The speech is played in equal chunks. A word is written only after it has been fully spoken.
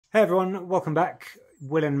Hey everyone, welcome back.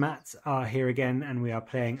 Will and Matt are here again and we are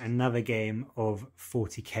playing another game of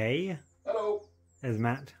 40k. Hello. There's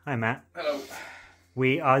Matt. Hi Matt. Hello.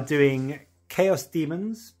 We are doing Chaos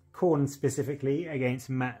Demons, Khorne specifically, against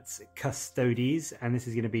Matt's Custodes, and this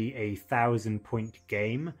is going to be a 1000-point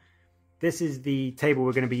game. This is the table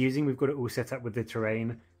we're going to be using. We've got it all set up with the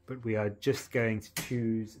terrain, but we are just going to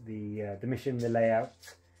choose the mission, the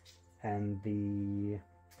layout, and the...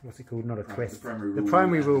 what's it called? Not a twist. The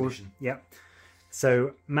primary rule. Yep.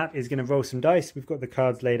 So Matt is going to roll some dice. We've got the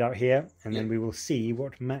cards laid out here, and then we will see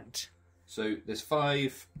what Matt... So there's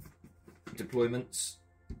 5 deployments,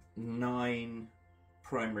 9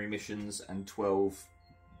 primary missions, and 12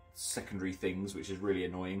 secondary things, which is really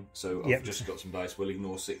annoying. So I've just got some dice. We'll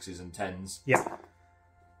ignore 6s and 10s. Yep.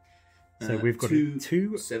 So we've got a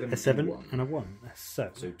 2, a 7, and a 1. So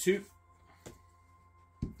 2.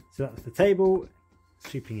 So that's the table.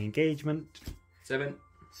 Sweeping engagement. 7.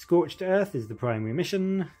 Scorched Earth is the primary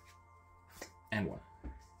mission. And 1.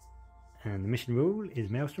 And the mission rule is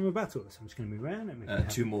Maelstrom of Battle. So I'm just going to move around.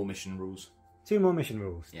 2 more mission rules. 2 more mission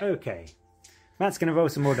rules. Yep. Okay. Matt's going to roll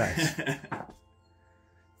some more dice.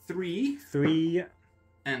 3. 3.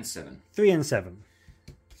 And 7. 3 and 7.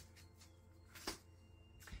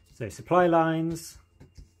 So supply lines.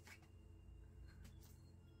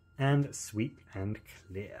 And sweep and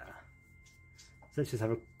clear. So let's just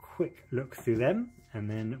have a quick look through them, and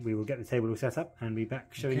then we will get the table all set up and be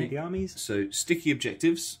back showing you the armies. So sticky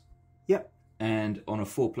objectives. Yep. And on a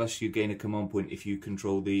 4+, you gain a command point if you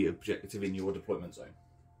control the objective in your deployment zone.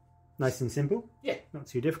 Nice and simple. Yeah. Not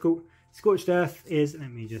too difficult. Scorched Earth is,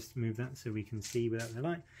 let me just move that so we can see without the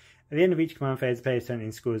light. At the end of each command phase, the player's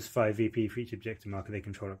turn scores 5 VP for each objective marker they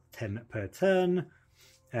control, up to 10 per turn.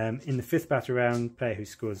 In the 5th battle round, player who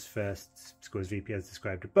scores first scores VP as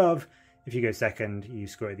described above. If you go second, you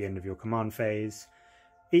score at the end of your command phase.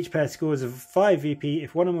 Each player scores of 5 VP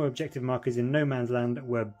if one or more objective markers in no man's land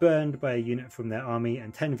were burned by a unit from their army,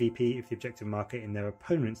 and 10 VP if the objective marker in their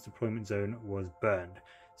opponent's deployment zone was burned.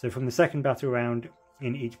 So from the 2nd battle round,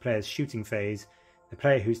 in each player's shooting phase, the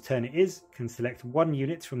player whose turn it is can select 1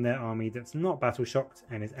 unit from their army that's not battle shocked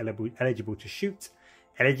and is eligible to shoot.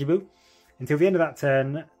 Eligible. Until the end of that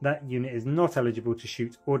turn, that unit is not eligible to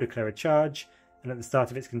shoot or declare a charge. And at the start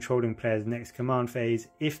of its controlling player's next command phase,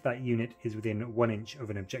 if that unit is within 1 inch of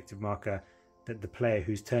an objective marker that the player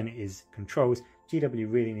whose turn it is controls,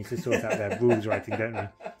 GW really needs to sort out their rules writing, don't they?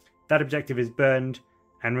 That objective is burned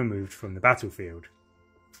and removed from the battlefield.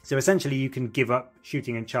 So essentially you can give up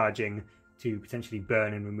shooting and charging to potentially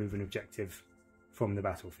burn and remove an objective from the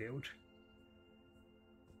battlefield.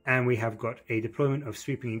 And we have got a deployment of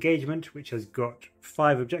sweeping engagement, which has got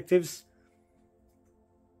 5 objectives.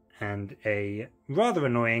 And a rather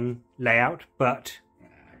annoying layout, but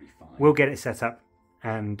we'll get it set up,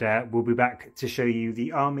 and we'll be back to show you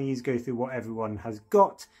the armies, go through what everyone has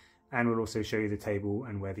got, and we'll also show you the table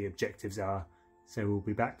and where the objectives are. So we'll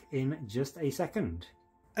be back in just a second.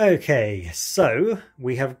 Okay, so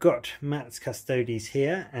we have got Matt's Custodes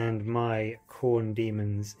here and my Khorne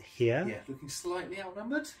Demons here. Yeah, looking slightly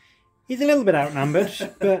outnumbered. He's a little bit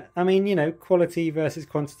outnumbered, but I mean, you know, quality versus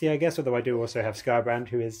quantity, I guess. Although I do also have Skarbrand,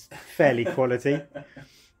 who is fairly quality.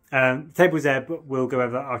 The table's there, but we'll go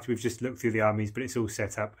over that after we've just looked through the armies. But it's all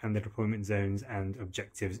set up and the deployment zones and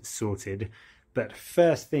objectives sorted. But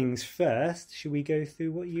first things first, should we go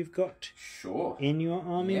through what you've got in your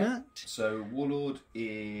army, Matt? So Warlord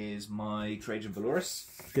is my Trajann Valoris.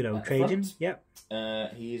 Good old Trajann, yep.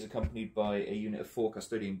 He is accompanied by a unit of 4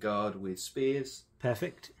 Custodian Guard with spears.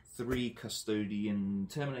 Perfect. 3 Custodian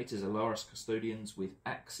Terminators, Alaris Custodians with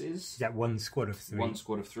axes. Is that 1 squad of 3? 1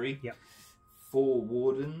 squad of 3. Yep. 4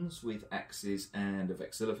 Wardens with axes and a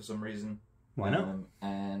Vexilla for some reason. Why not?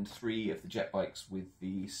 And 3 of the jet bikes with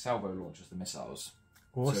the salvo launchers, the missiles.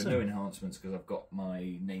 Awesome. So no enhancements because I've got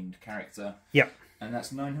my named character. Yep. And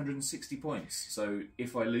that's 960 points. So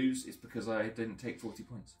if I lose, it's because I didn't take 40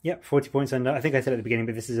 points. Yep, 40 points. And I think I said at the beginning,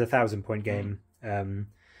 but this is a 1000-point game.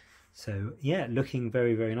 So, yeah, looking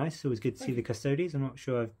very, very nice. It's always good to see the Custodes. I'm not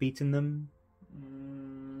sure I've beaten them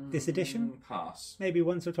this edition. Pass. Maybe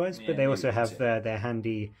once or twice, but they also have their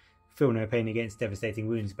handy Feel No Pain Against Devastating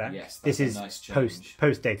Wounds back. Yes, that's this is a nice change.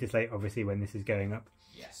 post data slate, obviously, when this is going up.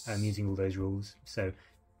 Yes. Using all those rules. So,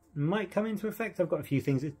 might come into effect. I've got a few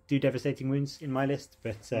things that do Devastating Wounds in my list,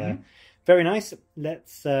 but very nice.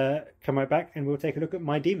 Let's come right back and we'll take a look at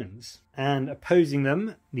my demons. And opposing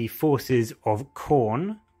them, the forces of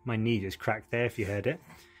Khorne. My knee just cracked there, if you heard it.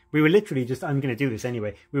 We were literally just, I'm going to do this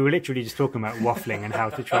anyway, we were literally just talking about waffling and how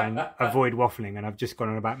to try and avoid waffling, and I've just gone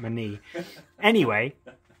on about my knee. Anyway,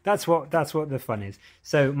 That's what the fun is.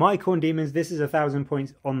 So my Khorne Demons, this is 1,000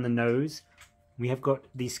 points on the nose. We have got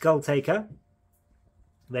the Skulltaker,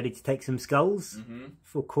 ready to take some skulls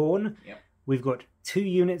for Khorne. Yep. We've got 2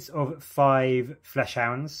 units of 5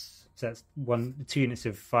 Fleshhounds. So that's 2 units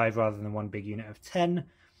of 5 rather than 1 big unit of 10.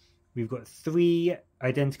 We've got 3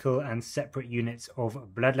 identical and separate units of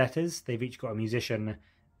Bloodletters. They've each got a musician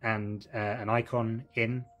and an icon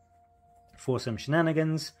in for some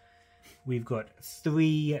shenanigans. We've got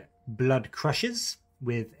 3 Blood Crushers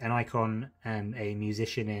with an icon and a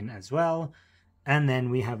musician in as well. And then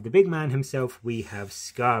we have the big man himself. We have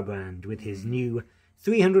Skarbrand with his new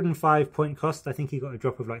 305 point cost. I think he got a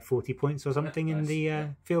drop of like 40 points or something in the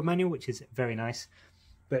field manual, which is very nice.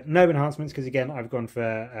 But no enhancements because, again, I've gone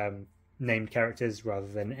for named characters rather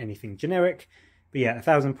than anything generic. But yeah,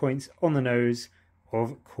 1,000 points on the nose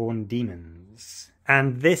of Khorne Demons.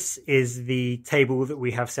 And this is the table that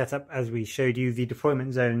we have set up as we showed you. The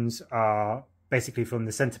deployment zones are basically from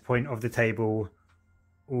the center point of the table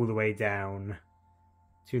all the way down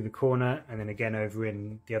to the corner, and then again over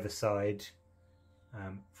in the other side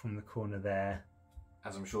from the corner there.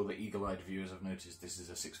 As I'm sure the eagle-eyed viewers have noticed, this is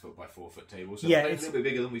a 6 foot by 4 foot table, so yeah, it's a little bit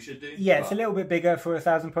bigger than we should do. Yeah, it's a little bit bigger for a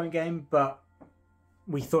 1,000 point game, but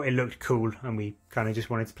we thought it looked cool and we kind of just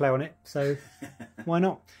wanted to play on it, so why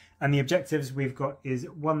not? And the objectives we've got is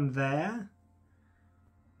 1 there,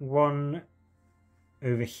 1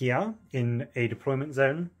 over here in a deployment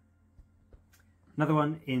zone, another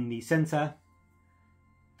one in the center.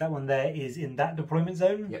 That one there is in that deployment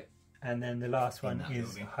zone. Yep. And then the last one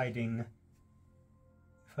is building. hiding.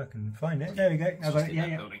 If I can find it. There we go.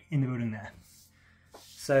 In the building there.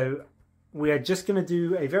 So we are just going to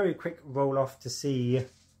do a very quick roll off to see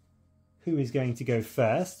who is going to go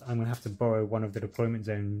first. I'm going to have to borrow one of the deployment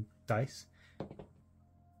zone dice.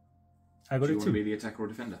 I got Do you it want too. to be the attacker or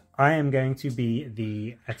defender? I am going to be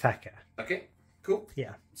the attacker. Okay, cool.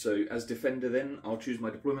 Yeah. So as defender then, I'll choose my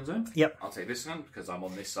deployment zone. Yep. I'll take this one because I'm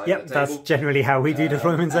on this side Yep, of the table. that's generally how we do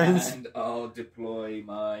deployment zones. And I'll deploy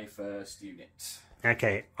my first unit.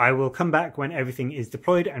 Okay, I will come back when everything is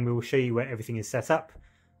deployed and we will show you where everything is set up.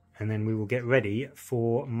 And then we will get ready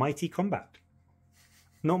for Mighty Combat.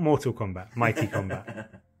 Not Mortal Kombat, Mighty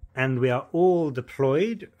Combat. And we are all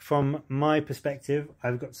deployed. From my perspective,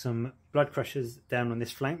 I've got some Blood Crushers down on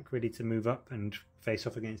this flank, ready to move up and face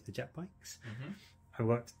off against the jet bikes. I've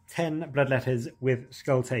got 10 Bloodletters with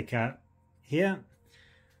Skulltaker here.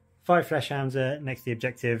 5 Fleshhounds are next to the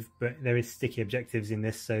objective, but there is sticky objectives in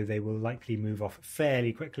this, so they will likely move off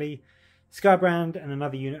fairly quickly. Skarbrand and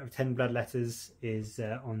another unit of 10 Bloodletters is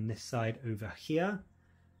on this side over here,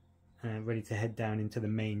 ready to head down into the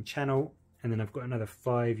main channel. And then I've got another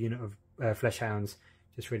 5 unit of Fleshhounds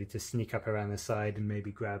just ready to sneak up around the side and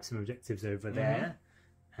maybe grab some objectives over there.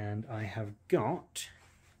 And I have got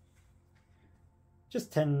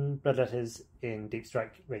just 10 Bloodletters in Deep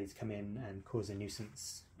Strike ready to come in and cause a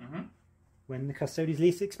nuisance when the Custodes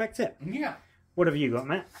least expect it. Yeah. What have you got,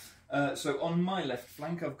 Matt? So on my left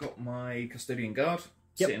flank, I've got my Custodian Guard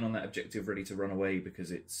sitting on that objective ready to run away because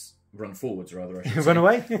it's... Run forwards, rather, I should say. Run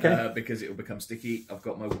away? Okay. Because it will become sticky. I've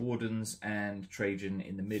got my Wardens and Trajann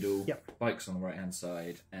in the middle. Yep. Bikes on the right-hand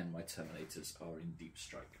side. And my Terminators are in Deep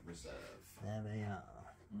Strike Reserve. There they are.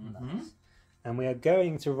 Nice. And we are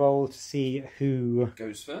going to roll to see who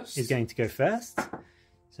goes first. Is going to go first.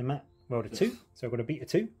 So Matt rolled a 2. So I've got to beat a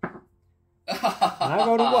 2. I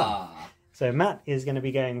rolled a 1. So Matt is going to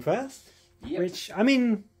be going first. Yep. Which, I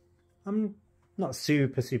mean, I'm not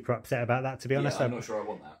super upset about that, to be honest. Yeah, I'm not sure I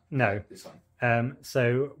want that. No. This time.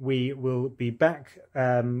 So we will be back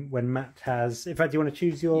when Matt has... In fact, do you want to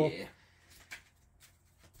choose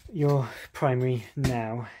your primary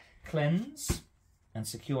now? Cleanse and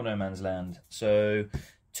secure no man's land. So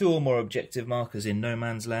 2 or more objective markers in no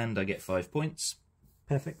man's land, I get 5 points.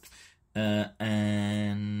 Perfect. And...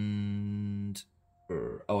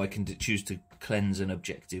 I can choose to cleanse an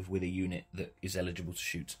objective with a unit that is eligible to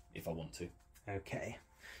shoot if I want to. Okay.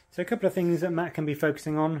 So a couple of things that Matt can be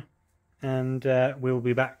focusing on, and we'll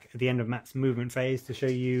be back at the end of Matt's movement phase to show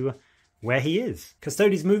you where he is.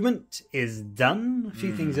 Custodes' movement is done. A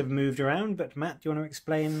few things have moved around, but Matt, do you want to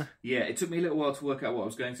explain? Yeah, it took me a little while to work out what I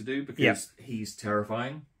was going to do because he's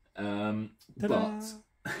terrifying. But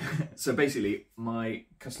so basically, my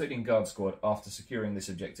Custodian Guard squad, after securing this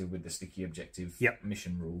objective with the sticky objective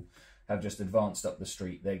mission rule, have just advanced up the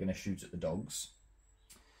street. They're going to shoot at the dogs.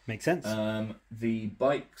 Makes sense. The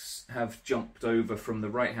bikes have jumped over from the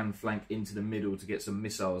right-hand flank into the middle to get some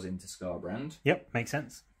missiles into Skarbrand. Yep, makes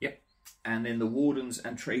sense. Yep. And then the Wardens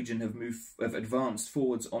and Trajann have advanced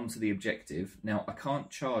forwards onto the objective. Now, I can't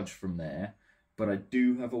charge from there, But I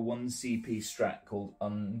do have a 1 CP strat called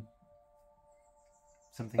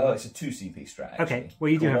something. Oh, it's a 2 CP strat. Actually, okay, well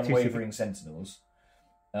you do have 2 Unwavering Sentinels,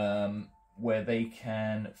 where they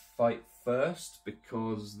can fight first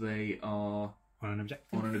because they are on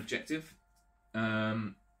an objective.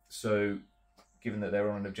 So, given that they're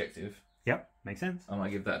on an objective, yep, makes sense. I might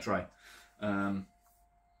give that a try. I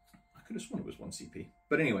could have sworn it was 1 CP,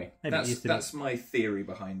 but anyway, that's my theory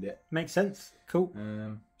behind it. Makes sense. Cool.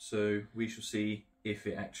 So we shall see if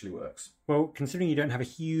it actually works. Well, considering you don't have a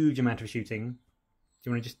huge amount of shooting, do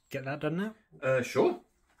you want to just get that done now? Sure.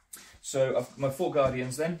 So I've my 4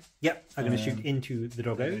 guardians then. Yep, I'm going to shoot into the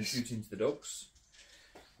doggos. I'm going to shoot into the dogs.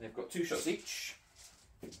 They've got 2 shots each.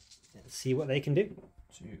 Let's see what they can do.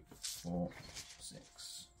 2, 4,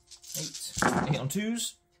 6, 8. 8 on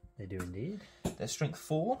 2s. They do indeed. They're strength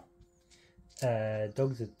 4.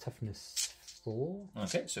 Dogs are toughness 4.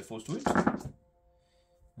 Okay, so 4's to wounds.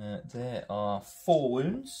 There are 4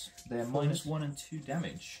 wounds. They're -1 and 2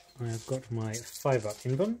 damage. I've got my 5-up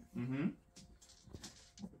invuln.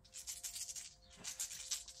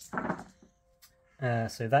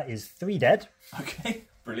 So that is 3 dead. Okay,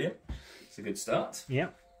 brilliant. It's a good start.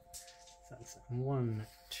 Yep. So that's 1,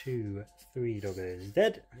 2, 3 doggos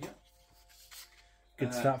dead. Yep.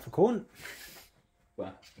 Good start for Khorne.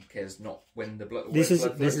 Well, he cares not when the blood. This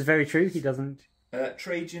is very true. He doesn't.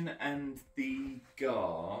 Trajann and the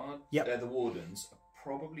guard, yep. The wardens, are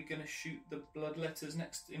probably going to shoot the bloodletters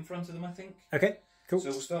next in front of them, I think. Okay, cool. So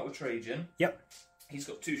we'll start with Trajann. Yep. He's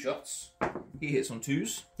got 2 shots. He hits on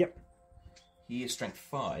 2s. Yep. He is strength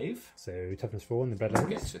 5. So toughness 4 and the bloodletters.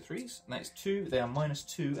 Okay, so 3s. And that's 2. They are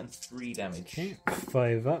 -2 and 3 damage. Okay,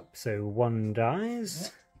 5 up, so 1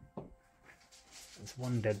 dies. Yep. That's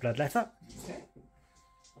 1 dead bloodletter. Okay.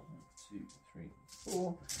 1, 2, 3,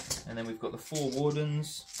 4. And then we've got the 4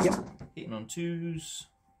 wardens. Yep. Hitting on 2s.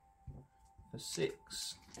 For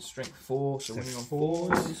 6. Strength 4, so winning on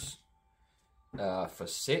 4s. 4s. For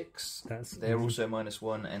 6. They're also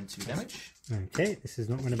 -1 and 2 damage. Okay, this is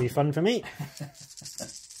not going to be fun for me.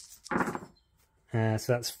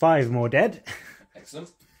 So that's 5 more dead.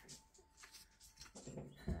 Excellent.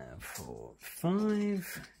 4,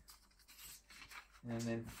 5. And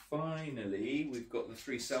then finally, we've got the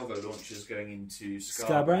 3 salvo launchers going into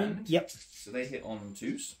Skarbrand. Yep. So they hit on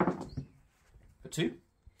 2s. For 2.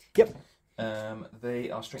 Yep.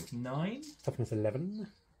 They are strength 9. Toughness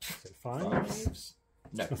 11. So 5. 5s.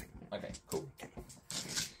 No. Nothing. Okay, cool.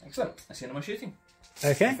 Excellent. That's the end of my shooting.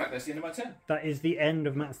 Okay. In fact, that's the end of my turn. That is the end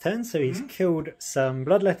of Matt's turn. So he's killed some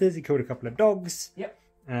bloodletters. He killed a couple of dogs. Yep.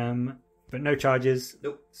 But no charges.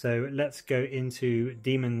 Nope. So let's go into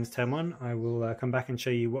Demons turn 1. I will come back and show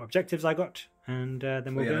you what objectives I got, and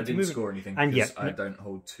then we'll go into I didn't moving. score anything and because I don't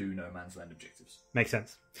hold 2 no man's land objectives. Makes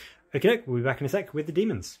sense. Okay, we'll be back in a sec with the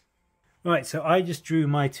Demons. Alright, so I just drew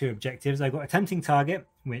my 2 objectives. I got a tempting target,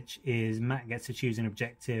 which is Matt gets to choose an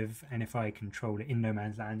objective, and if I control it in no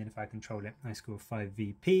man's land, and if I control it, I score 5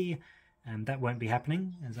 VP. And that won't be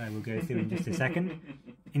happening, as I will go through in just a second.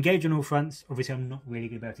 Engage on all fronts. Obviously, I'm not really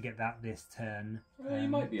going to be able to get that this turn. Well, you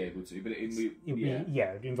might be able to, but it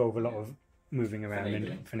would involve a lot of moving around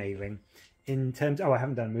and finagling. In terms, I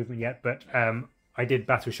haven't done movement yet, but I did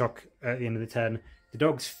battle shock at the end of the turn. The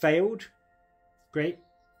dogs failed. Great.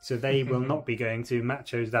 So they will not be going to. Matt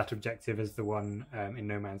chose that objective as the one in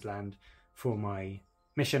no man's land for my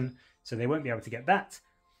mission, so they won't be able to get that.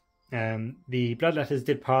 The bloodletters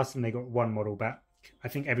did pass and they got 1 model back. I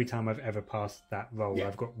think every time I've ever passed that roll,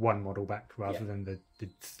 I've got 1 model back rather than the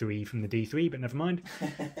 3 from the D3, but never mind.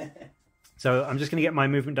 So I'm just going to get my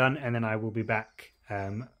movement done, and then I will be back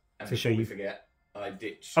to show you. Forget, I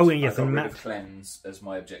ditched. Oh, yes, I got and rid Matt of cleanse as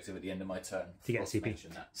my objective at the end of my turn to get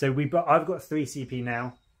CP. That. So I've got 3 CP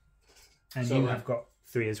now, and you have got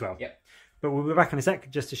 3 as well. Yep. But we'll be back in a sec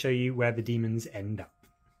just to show you where the demons end up.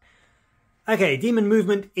 Okay, demon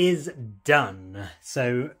movement is done.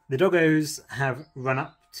 So the doggos have run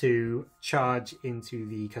up to charge into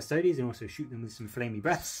the Custodes and also shoot them with some flamey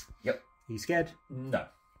breaths. Yep. Are you scared? No.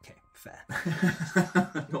 Okay, fair.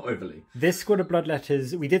 Not overly. This squad of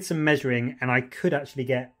bloodletters, we did some measuring, and I could actually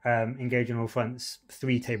get engage on all fronts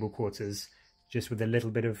 3 table quarters just with a little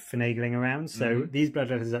bit of finagling around. So these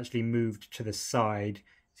bloodletters actually moved to the side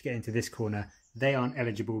to get into this corner. They aren't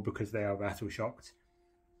eligible because they are battle shocked.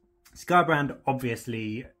 Skarbrand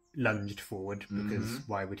obviously lunged forward because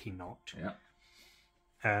why would he not?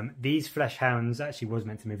 Yeah. These flesh hounds actually was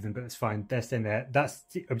meant to move them, but that's fine. They're staying there. That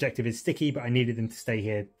objective is sticky, but I needed them to stay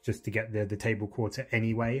here just to get the table quarter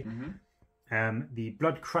anyway. The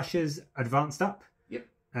blood crushers advanced up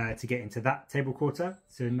to get into that table quarter.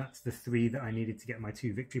 So that's the 3 that I needed to get my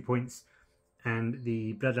 2 victory points. and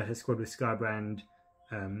the Bloodletter squad with Skarbrand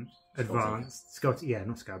advanced. Not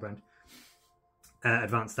Skarbrand.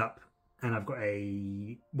 Advanced up, and I've got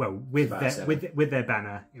with their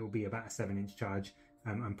banner, it will be about a 7-inch charge.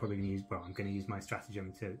 I'm probably going to use my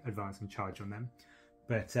stratagem to advance and charge on them.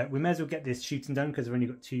 But we may as well get this shooting done because I've only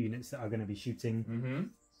got 2 units that are going to be shooting. Mm-hmm.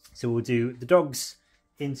 So we'll do the dogs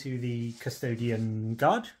into the Custodian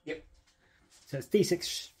Guard. Yep. So it's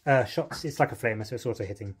D6 shots. It's like a flamer, so it's auto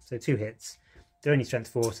hitting. So 2 hits. They're only strength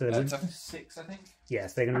 4, so they're toughness 6, I think.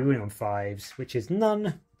 Yes, they're going to be winning on 5s, which is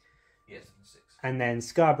none. Yes, 6. And then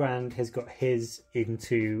Skarbrand has got his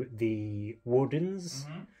into the Wardens.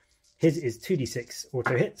 Mm-hmm. His is 2d6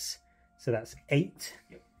 auto hits, so that's 8.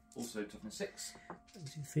 Yep. Also toughness 6. 1,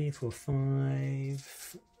 2, 3, 4,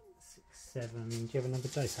 5, 6, 7. Do you have another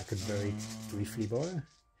dice I could very briefly borrow?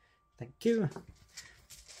 Thank you.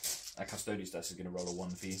 Our Custodes dice is going to roll a 1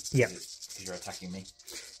 for you. Yep. Because you're attacking me.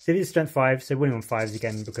 So this is strength 5, so winning on 5s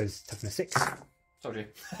again because toughness 6. Told you.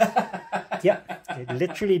 Yep, it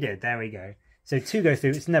literally did. There we go. So 2 go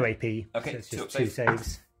through. It's no AP. Okay, so it's just 2 2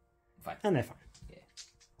 saves. Fine. And they're fine.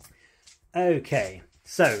 Yeah. Okay,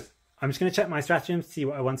 so I'm just going to check my stratagems to see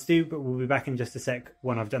what I want to do, but we'll be back in just a sec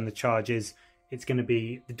when I've done the charges. It's going to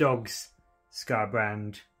be the dogs,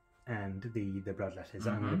 Skarbrand, and the Bloodletters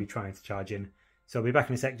that I'm going to be trying to charge in. So I'll be back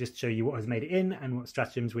in a sec just to show you what has made it in and what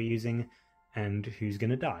stratagems we're using and who's going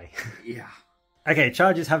to die. Yeah. Okay,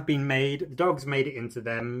 charges have been made. The dogs made it into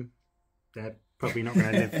them. They're probably not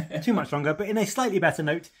going to live too much longer. But in a slightly better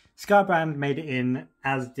note, Skarbrand made it in,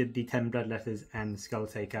 as did the 10 Bloodletters and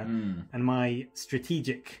Skulltaker. And my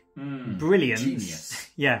strategic brilliance... Genius.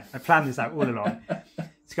 Yeah, I planned this out all along.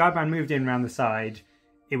 Skarbrand moved in around the side.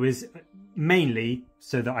 It was mainly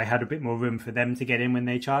so that I had a bit more room for them to get in when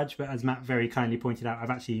they charge. But as Matt very kindly pointed out, I've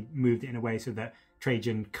actually moved it in a way so that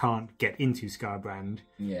Trajann can't get into Skarbrand.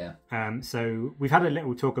 Yeah. So we've had a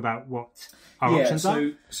little talk about what our options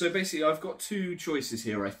are. So basically I've got 2 choices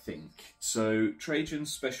here, I think. So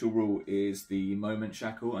Trajann's special rule is the moment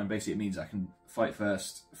shackle, and basically it means I can fight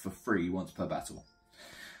first for free once per battle,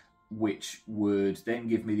 which would then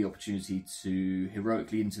give me the opportunity to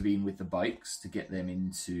heroically intervene with the bikes to get them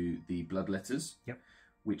into the Bloodletters. Yep.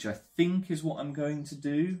 Which I think is what I'm going to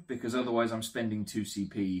do, because otherwise I'm spending 2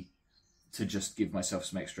 CP to just give myself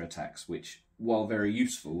some extra attacks, which, while very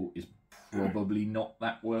useful, is probably not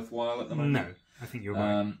that worthwhile at the moment. No, I think you're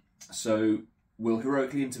right. So we'll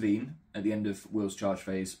heroically intervene at the end of Will's charge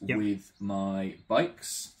phase with my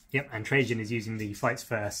bikes. Yep, and Trajann is using the fights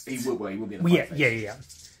first. He will be in the fight phase. Yeah.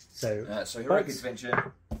 So heroic intervention.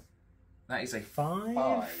 That is a 5.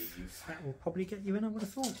 5. That will probably get you in, I would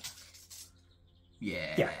have thought.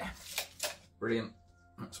 Yeah. Brilliant.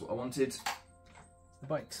 That's what I wanted. The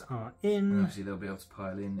bikes are in. Obviously, they'll be able to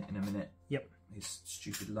pile in a minute. Yep. His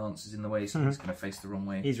stupid lance is in the way, so he's going to face the wrong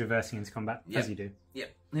way. He's reversing into combat, as you do.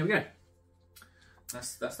 Yep. There we go.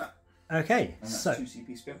 That's that. Okay, and that's so 2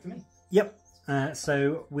 CP spent for me. Yep.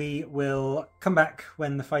 So we will come back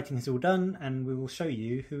when the fighting is all done, and we will show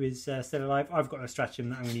you who is still alive. I've got a stratagem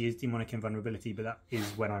that I'm going to use, Demonic Invulnerability, but that is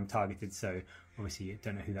when I'm targeted, so obviously you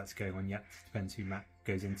don't know who that's going on yet. Depends who Matt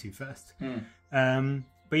goes into first.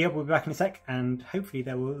 But yeah, we'll be back in a sec, and hopefully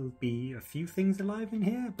there will be a few things alive in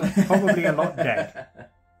here, but probably a lot dead.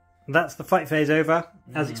 That's the fight phase over,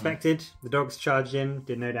 as expected. The dogs charged in,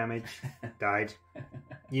 did no damage, died.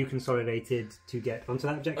 You consolidated to get onto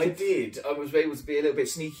that objective? I did. I was able to be a little bit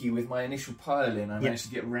sneaky with my initial pile-in. I managed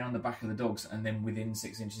to get around the back of the dogs and then within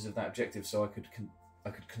 6 inches of that objective, so I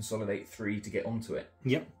could consolidate 3 to get onto it.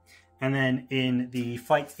 Yep. And then in the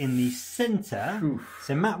fight in the centre,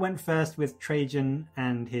 so Matt went first with Trajann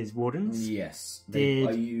and his Wardens. Yes. I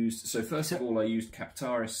used of all I used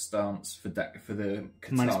Captaris stance for the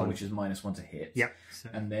Qatar, which is -1 to hit. Yep.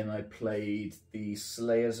 And then I played the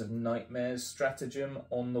Slayers of Nightmares stratagem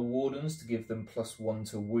on the Wardens to give them +1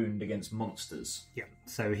 to wound against monsters. Yep.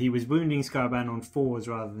 So he was wounding Skarbrand on 4s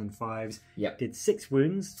rather than 5s. Yep. Did 6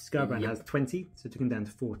 wounds. Skarbrand has 20, so took him down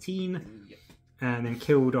to 14. Yep. And then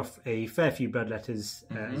killed off a fair few Bloodletters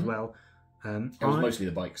as well. It was mostly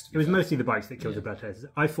the bikes. It was mostly the bikes that killed the Bloodletters.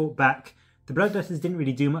 I fought back. The Bloodletters didn't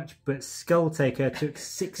really do much, but Skulltaker took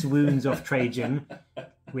 6 wounds off Trajann,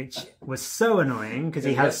 which was so annoying because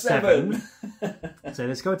he has 7. So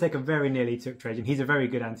the Skulltaker very nearly took Trajann. He's a very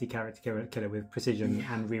good anti-character killer with precision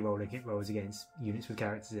and re-rolling hit rolls against units with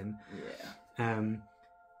characters in. Yeah.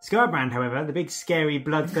 Skarbrand, however, the big scary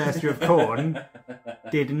bloodthirster of Khorne,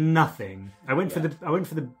 did nothing. I went for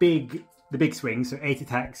the big swing, so 8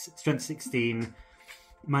 attacks, strength 16,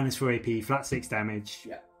 -4 AP, flat 6 damage.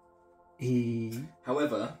 Yeah. He.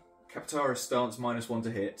 However, Captaris stance -1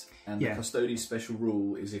 to hit, and the Custodes special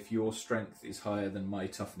rule is if your strength is higher than my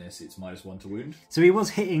toughness, it's -1 to wound. So he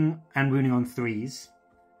was hitting and wounding on 3s,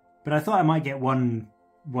 but I thought I might get one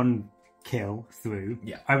kill through.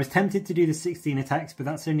 Yeah. I was tempted to do the 16 attacks, but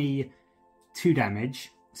that's only 2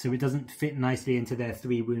 damage, so it doesn't fit nicely into their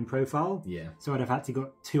 3 wound profile. Yeah. So I'd have had to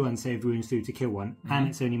got 2 unsaved wounds through to kill one, and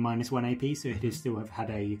it's only -1 AP, so it'd still have had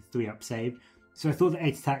a 3-up save. So I thought the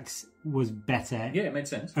 8 attacks was better. Yeah, it made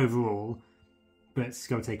sense Overall. But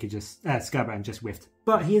Skarbrand just whiffed.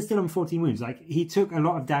 But he is still on 14 wounds. Like, he took a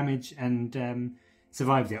lot of damage and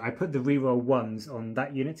survived it. I put the reroll 1s on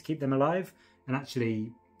that unit to keep them alive, and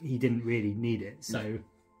actually he didn't really need it. So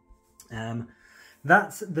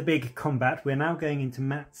that's the big combat. We're now going into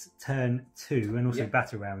Matt's turn 2 and also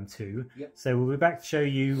battle round 2. Yep. So we'll be back to show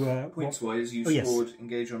you... Points-wise, you scored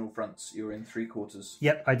engage on all fronts. You're in 3/4.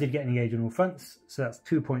 Yep, I did get engaged on all fronts, so that's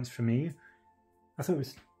 2 points for me. I thought it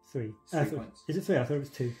was 3. 3 points. Is it 3? I thought it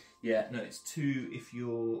was 2. Yeah, no, it's 2 if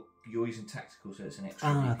you're using tactical, so it's an extra.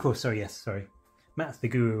 Of course, sorry. Matt's the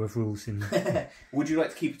guru of rules. Would you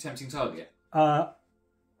like to keep a tempting target?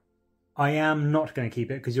 I am not going to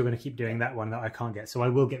keep it because you're going to keep doing that one that I can't get. So I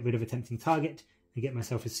will get rid of a tempting target and get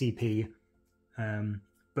myself a CP.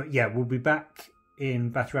 But yeah, we'll be back in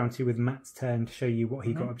battle round 2 with Matt's turn to show you what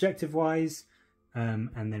he got objective-wise.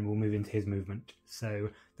 And then we'll move into his movement. So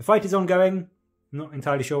the fight is ongoing. Not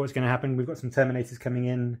entirely sure what's going to happen. We've got some Terminators coming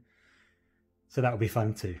in. So that'll be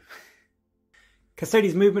fun too.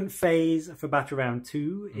 Custodes movement phase for battle round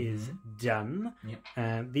 2 is done.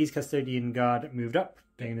 Yep. These Custodian Guard moved up.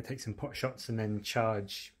 They're going to take some pot shots and then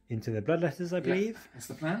charge into the Bloodletters, I believe. Yeah, that's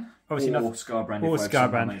the plan. Obviously, or Skarbrand if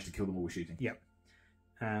Skarbrand managed to kill them all with shooting. Yep.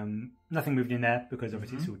 Nothing moved in there because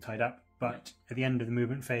obviously it's all tied up. But at the end of the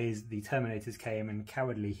movement phase, the Terminators came and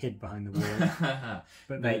cowardly hid behind the wall.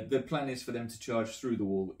 But the plan is for them to charge through the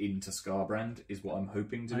wall into Skarbrand, is what I'm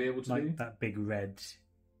hoping to be able to do. That big red...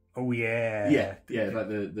 Oh, yeah. Yeah, like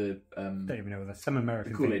the don't even know what that's. Some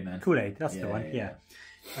American Kool-Aid Man. Kool-Aid, that's the one, yeah.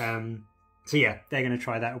 So yeah, they're going to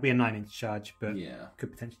try that. It'll be a 9-inch charge, but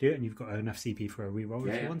could potentially do it, and you've got enough CP for a reroll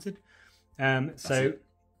if you wanted. So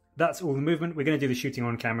that's all the movement. We're going to do the shooting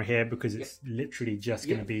on camera here because it's literally just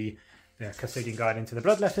going to be the Custodian Guard into the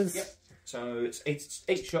Bloodletters. Yep. So it's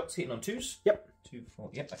 8 shots hitting on 2s. Yep. 2, 4.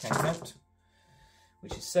 Yep, I can count.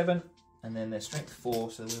 Which is 7, and then their strength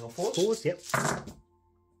 4, so they're all 4s. 4s, yep.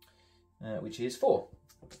 Which is 4.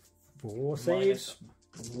 4 saves.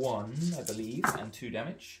 -1, I believe, and 2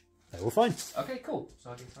 damage. They're all fine. Okay, cool.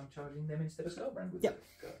 So I guess I'm charging them instead of Skarbrand with the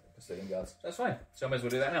Custodian Guards. That's fine. So I might as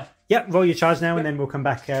well do that now. Yep, roll your charge now and then we'll come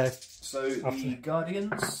back. So the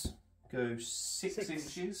Guardians go 6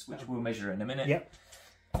 inches, which we'll measure in a minute. Yep.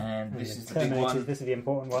 And this is the big one. This is the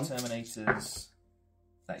important one. Terminators.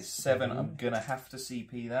 That is 7. I'm going to have to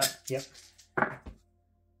CP that. Yep.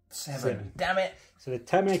 7. Damn it. So the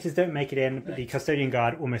Terminators don't make it in, but the Custodian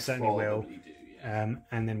Guard almost certainly will. Do, yeah.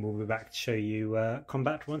 And then we'll be back to show you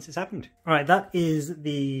combat once it's happened. All right, that is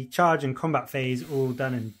the charge and combat phase all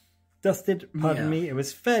done and dusted. Pardon me, it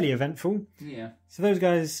was fairly eventful. Yeah. So those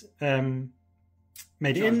guys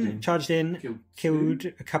made it in, charged in, killed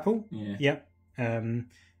a couple. Yeah. Yep.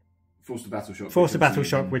 Forced a battle shock. Forced a battle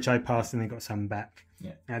shock, which I passed, and then got some back.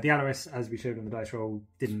 Yeah. The Alaris, as we showed on the dice roll,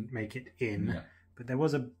 didn't make it in. Yeah. But there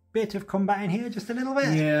was a bit of combat in here, just a little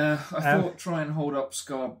bit. Yeah, I thought try and hold up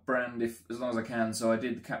Skarbrand as long as I can. So I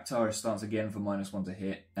did the Captaris stance again for -1 to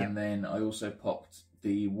hit, and then I also popped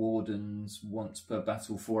the Wardens once per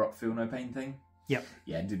battle 4-up feel no pain thing. Yep.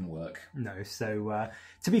 Yeah, it didn't work. No, so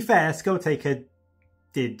to be fair, Skulltaker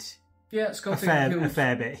did a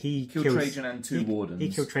fair bit. He killed Trajann and 2 Wardens. He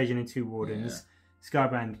killed Trajann and 2 Wardens. Yeah.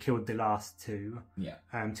 Skarbrand killed the last 2. Yeah.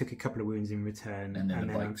 Took a couple of wounds in return, and then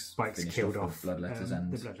the bikes killed off the Bloodletters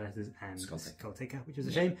and Skulltaker, which was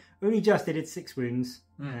a shame. Only just did 6 wounds,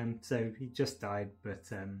 so he just died,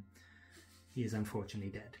 but he is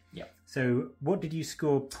unfortunately dead. Yeah. So what did you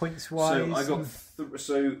score points wise? So I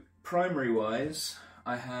got primary wise,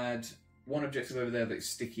 I had one objective over there that's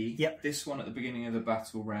sticky. Yep. This one at the beginning of the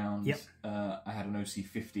battle round, yep. I had an OC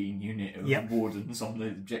 15 unit of Wardens on the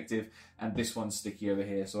objective, and this one's sticky over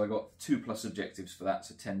here. So I got 2+ objectives for that,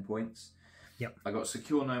 so 10 points. Yep. I got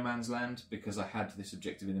secure no man's land because I had this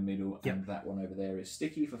objective in the middle, and that one over there is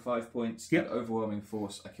sticky for 5 points. Yep. And overwhelming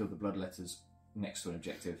force, I killed the Bloodletters next to an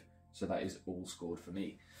objective, so that is all scored for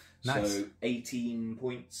me. Nice. So 18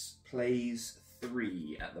 points, plays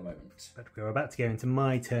 3 at the moment. But we're about to go into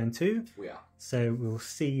my turn 2. We are. So we'll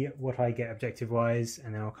see what I get objective-wise,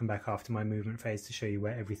 and then I'll come back after my movement phase to show you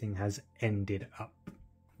where everything has ended up.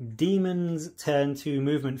 Demon's turn 2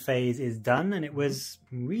 movement phase is done, and it was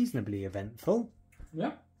reasonably eventful.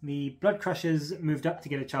 Yeah. The Blood Crushers moved up to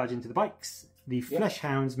get a charge into the bikes. The Flesh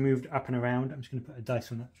Hounds moved up and around. I'm just going to put a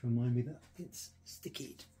dice on that to remind me that it's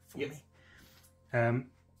sticky for me.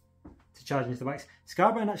 To charge into the bikes.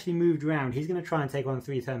 Skarbrand actually moved around. He's going to try and take on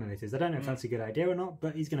 3 Terminators. I don't know if that's a good idea or not,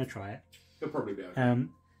 but he's going to try it. He'll probably be okay.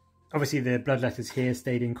 Obviously, the Bloodletters here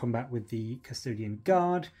stayed in combat with the Custodian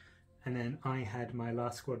Guard. And then I had my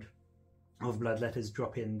last squad of Bloodletters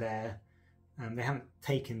drop in there. They haven't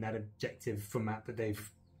taken that objective from that, but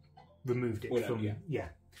they've removed it from... Yeah.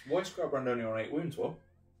 Why is Skarbrand only on 8 wounds, what?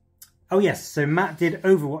 Oh, yes. So Matt did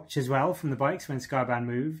Overwatch as well from the bikes when Skarbrand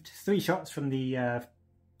moved. 3 shots from the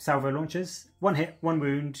salvo launchers. 1 hit, 1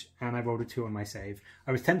 wound, and I rolled a 2 on my save.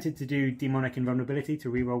 I was tempted to do Demonic Invulnerability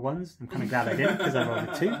to reroll 1s. I'm kind of glad I didn't because I rolled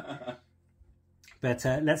a 2. But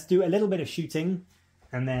let's do a little bit of shooting,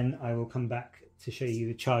 and then I will come back to show you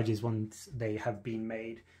the charges once they have been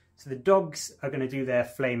made. So the dogs are going to do their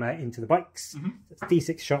flamer into the bikes. That's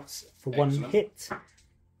D6 shots for 1 hit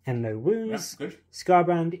and no wounds. Yeah, good.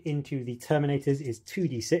 Skarbrand into the Terminators is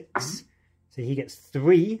 2d6. So he gets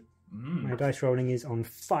 3. My dice rolling is on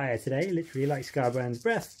fire today, literally like Skarbrand's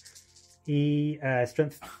breath. He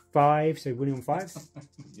strength 5, so winning on 5s.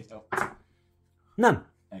 None.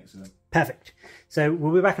 Excellent. Perfect. So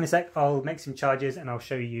we'll be back in a sec. I'll make some charges and I'll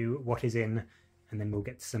show you what is in, and then we'll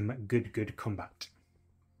get some good combat.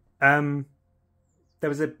 There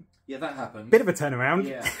was a that happened. bit of a turnaround.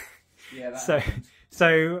 That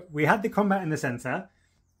So we had the combat in the centre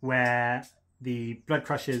where the Blood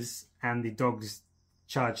Crushers and the dogs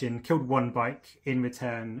charged in, killed 1 bike. In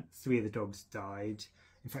return, 3 of the dogs died.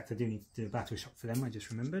 In fact, I do need to do a battle shot for them, I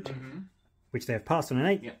just remembered, which they have passed on an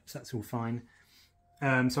 8, so that's all fine.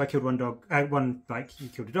 So I killed 1 bike, you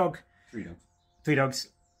killed a dog. 3 dogs. 3 dogs.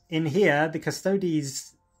 In here, the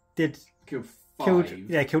Custodes Killed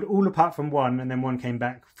 5. Killed all apart from 1, and then 1 came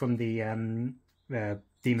back from the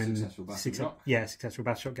Demon. Successful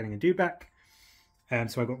battle shot, getting a do back.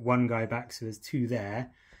 So I got 1 guy back, so there's 2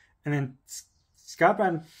 there. And then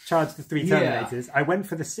Skarbrand charged the 3 Terminators. I went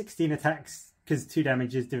for the 16 attacks because 2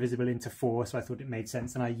 damage is divisible into 4, so I thought it made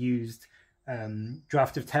sense. And I used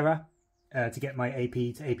Draft of Terror to get my AP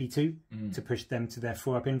to AP2 to push them to their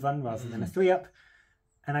 4-up invuln rather than a 3-up.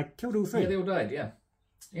 And I killed all 3. Yeah, they all died, Yeah,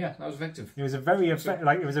 that was effective. It was a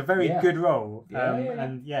very good roll.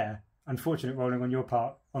 And unfortunate rolling on your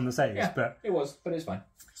part on the saves. But it was, but it's fine.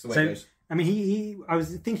 It's the way it goes. I mean, I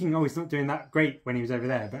was thinking, he's not doing that great when he was over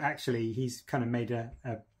there, but actually he's kind of made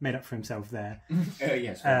up for himself there.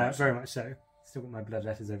 Yes, very much so. Still got my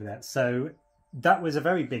Bloodletters over there. So that was a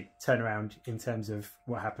very big turnaround in terms of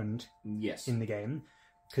what happened in the game,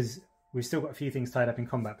 because we've still got a few things tied up in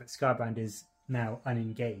combat, but Skarbrand is now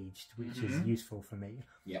unengaged, which is useful for me.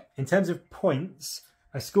 In terms of points,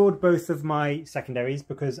 I scored both of my secondaries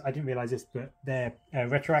because I didn't realise this, but they're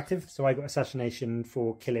retroactive. So I got assassination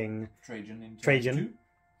for killing Trajann.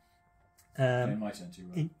 My turn too,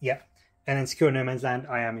 right? And then secure no man's land.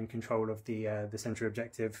 I am in control of the central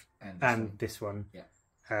objective and this one.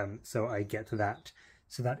 So I get to that.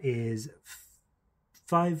 So that is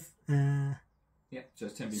 5. So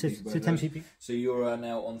it's 10 PP. So 10 PP. So you're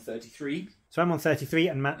now on 33. So I'm on 33,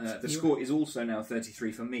 and Matt... the score is also now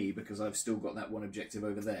 33 for me, because I've still got that 1 objective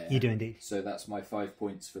over there. You do indeed. So that's my 5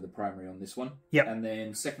 points for the primary on this one. Yep. And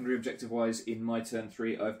then secondary objective-wise, in my turn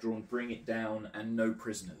 3, I've drawn Bring It Down and No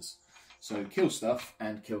Prisoners. So kill stuff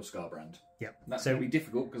and kill Skarbrand. Yep. That's going to be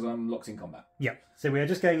difficult, because I'm locked in combat. Yep. So we are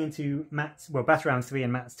just going into battle round 3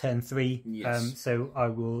 and Matt's turn 3. Yes. So I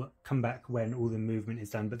will come back when all the movement is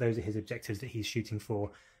done, but those are his objectives that he's shooting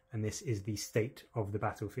for, and this is the state of the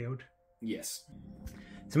battlefield. Yes.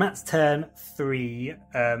 So Matt's turn 3,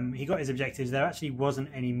 he got his objectives. There actually wasn't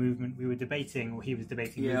any movement. We were debating, or he was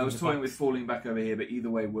debating. Yeah, I was toying with falling back over here, but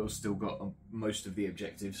either way, Will's still got most of the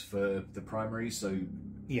objectives for the primary. So and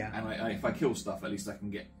if I kill stuff, at least I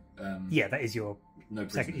can get. That is your no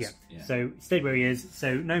second. prisoners. So he stayed where he is.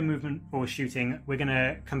 So no movement or shooting. We're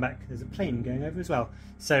gonna come back. There's a plane going over as well.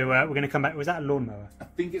 So we're gonna come back. Was that a lawnmower? I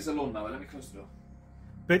think it's a lawnmower. Let me close the door.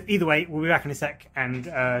 But either way, we'll be back in a sec and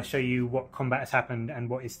show you what combat has happened and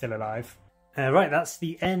what is still alive. Right, that's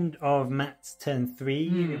the end of Matt's turn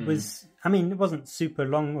 3. It was, it wasn't super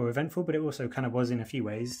long or eventful, but it also kind of was in a few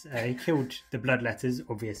ways. He killed the Bloodletters,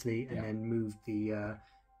 obviously, and then moved the...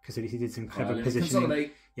 because he did some clever positioning.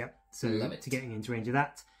 Consolidate. Yep, so to getting into range of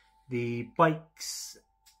that. The bikes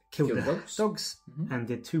killed the dogs and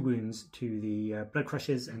did 2 wounds to the Blood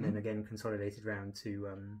Crushers, and then again consolidated round to...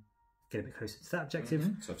 get a bit closer to that objective.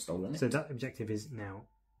 So I've stolen it. So that objective is now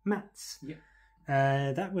Matt's. Yeah.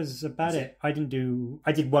 That was about it. I did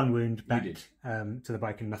 1 wound back to the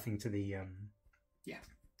bike and nothing to the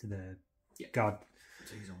to the guard.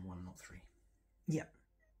 So he's on 1, not 3. Yeah.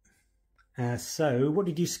 So, what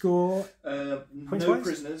did you score? No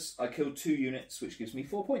prisoners. I killed 2 units, which gives me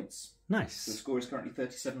 4 points. Nice. So the score is currently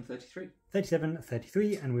 37-33.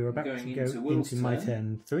 37-33, and we were about to go into my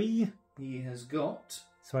turn 3. He has got...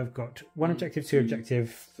 So I've got 1 objective, 2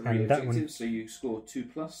 objective, 3 and that objectives, one... so you score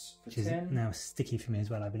 2+ for which 10. Is now sticky for me as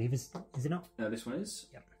well, I believe. Is it not? No, this one is.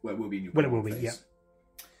 Yep. Well, it will be in your Well, it will be, phase.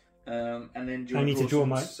 yeah. And then I need to draw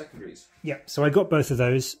my secondaries. Yeah, so I got both of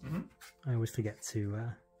those. Mm-hmm. I always forget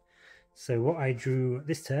to... So what I drew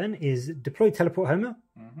this turn is Deploy Teleport Homer.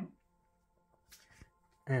 Mm-hmm.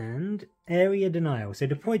 And Area Denial. So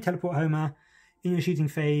deploy Teleport Homer in your shooting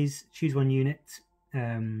phase, choose 1 unit.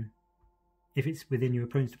 If it's within your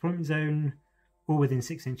opponent's deployment zone or within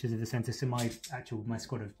 6 inches of the centre. So my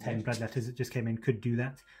squad of 10 Bloodletters that just came in could do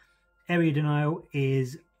that. Area Denial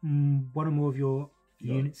is 1 or more of your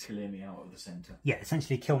units. Clear me out of the centre. Yeah,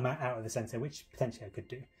 essentially kill Matt out of the centre, which potentially I could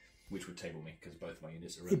do. Which would table me, because both my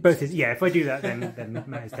units are... Both is, yeah, if I do that, then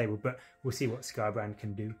Matt is tabled, but we'll see what Skarbrand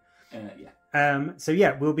can do. So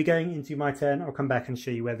yeah, we'll be going into my turn. I'll come back and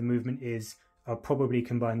show you where the movement is. I'll probably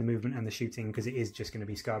combine the movement and the shooting, because it is just going to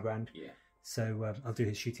be Skarbrand. Yeah. So I'll do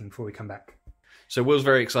his shooting before we come back. So Will's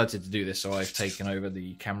very excited to do this, so I've taken over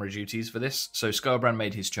the camera duties for this. So Skarbrand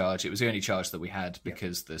made his charge. It was the only charge that we had,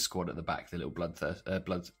 because the squad at the back, the little blood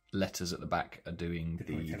letters at the back, are doing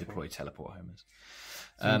the deploy teleport homers.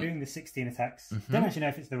 So I'm doing the 16 attacks. Don't actually know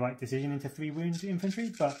if it's the right decision into 3 wounds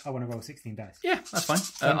infantry, but I want to roll 16 dice. Yeah, that's fine.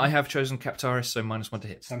 I have chosen Captaris, so -1 to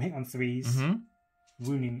hit. So I'm hitting on 3s.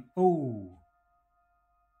 Wounding. Oh!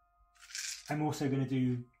 I'm also going to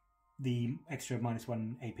do the extra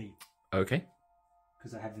 -1 AP. Okay.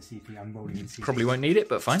 Because I have the CP. I'm rolling in CP. Probably won't need it,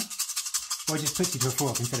 but fine. Or just puts you to a 4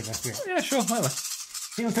 instead of a 3. Yeah, sure, whatever.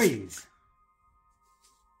 Hitting on 3s.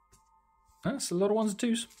 That's a lot of 1s and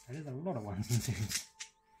 2s. That is a lot of 1s and 2s.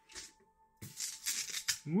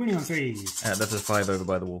 Winning on 3s. That's a 5 over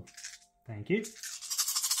by the wall. Thank you.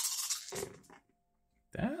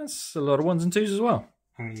 That's a lot of 1s and 2s as well.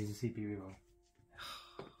 I'm going to use a CP reroll.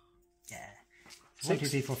 Yeah. 1, 2,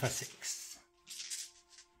 3, 4, 5, 6.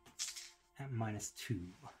 At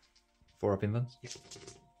 -2. 4 up invents. Yep.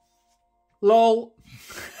 LOL.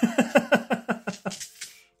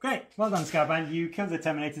 Great. Well done, Skarbrand. You killed the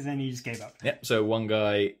Terminators and you just gave up. Yep, so one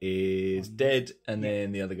guy is dead and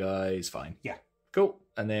then the other guy is fine. Yeah. Cool.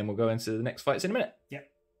 And then we'll go into the next fights in a minute.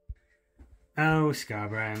 Yep. Oh,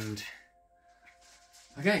 Skarbrand.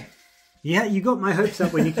 Okay. Yeah, you got my hopes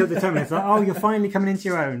up when you killed the Terminator. Like, oh, you're finally coming into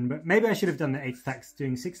your own. But maybe I should have done the 8 attacks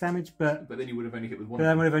doing 6 damage, but then you would have only hit with 1. But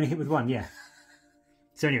then I would have only hit with 1, yeah.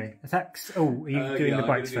 So anyway, attacks. Oh, are you doing the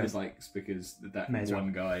bikes I'm first? The bikes because that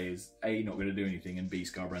one guy is A, not going to do anything, and B,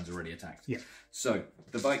 Skarbrand's already attacked. Yeah. So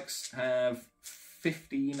the bikes have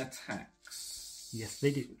 15 attacks. Yes,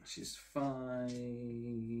 they do. Which is 5,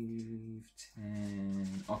 10.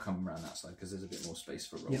 I'll come around that side because there's a bit more space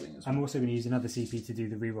for rolling as well. I'm also going to use another CP to do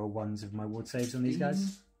the reroll 1s of my ward saves on these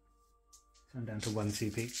guys. So I'm down to 1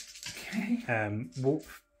 CP. Okay.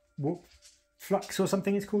 Warp Flux or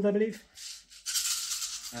something it's called, I believe.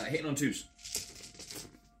 Hitting on 2s.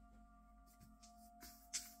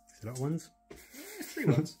 It's a lot of 1s. 3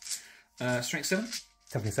 1s. Strength 7.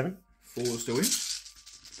 Toughness 7. 4 still in.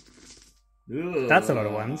 That's a lot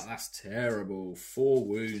of 1s. That's terrible. 4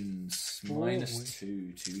 wounds.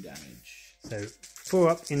 -2 damage. So 4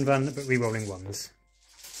 up in run, but re-rolling 1s.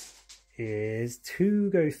 Is 2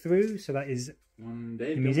 go through, so that is one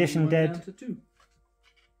dead, the musician dead. Down to 2.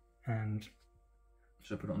 And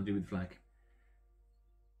should I put it on the dude with the flag?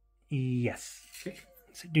 Yes. Okay.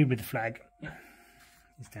 So dude with the flag. Yeah.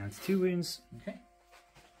 He's down to 2 wounds. Okay.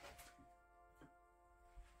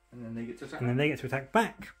 And then they get to attack. And then they get to attack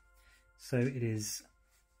back. So it is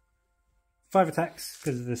 5 attacks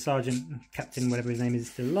because the sergeant, captain, whatever his name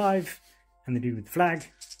is still alive, and the dude with the flag.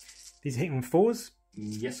 These are hitting on 4s.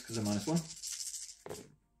 Yes, because they're -1.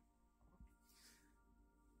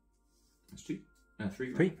 That's 2.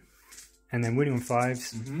 3. 3. And then winning on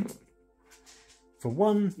 5s. For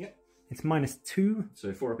 1, yep. It's -2.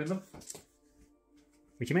 So 4 up in them.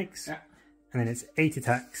 Which he makes. Yeah. And then it's 8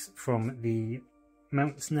 attacks from the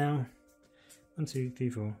mounts now. 1, 2, 3,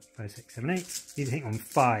 4, 5, 6, 7, 8. These are hitting on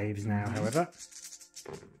 5s now, however.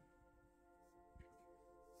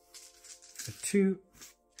 So 2.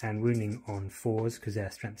 And wounding on 4s because they're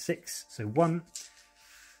strength 6. So 1.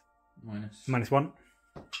 -1.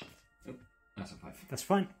 Oh, that's a 5. That's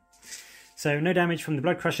fine. So no damage from the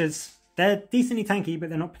Blood Crushers. They're decently tanky, but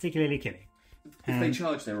they're not particularly killing. If they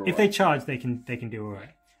charge, they're alright. If they charge, they can do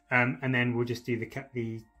alright. And then we'll just do the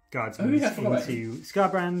guardsmen into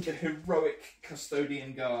Skarbrand. A heroic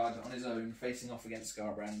custodian guard on his own, facing off against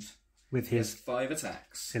Skarbrand. With his 5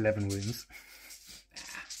 attacks. 11 wounds.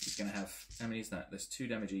 He's going to have... How many is that? There's 2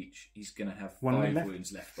 damage each. He's going to have 5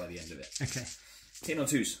 wounds left by the end of it. Okay. Hitting on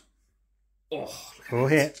 2s. Oh, All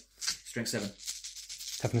hit. Strength 7.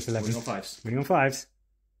 Toughness 11. Winning on 5s. Winning on 5s.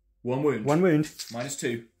 1 wound. 1 wound.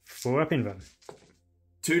 -2. 4 up in run.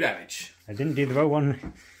 2 damage. I didn't do the roll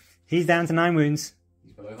 1. He's down to 9 wounds.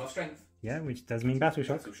 He's below half strength. Yeah, which does mean battle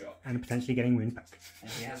shock. And potentially getting wounds back.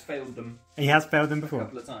 And he has failed them. He has failed them before. A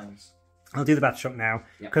couple of times. I'll do the battle shock now.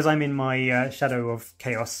 Because I'm in my Shadow of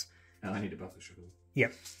Chaos. I need a battle shock.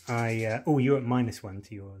 Yep. Oh, you're at -1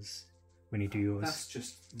 to yours when you do yours. That's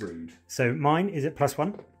just rude. So mine is at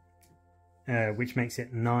 +1, which makes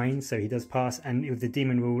it 9. So he does pass. And with the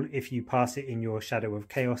demon rule, if you pass it in your Shadow of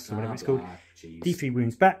Chaos or whatever it's called, D3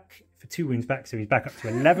 wounds back for 2 wounds back. So he's back up to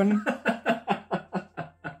 11.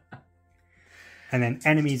 And then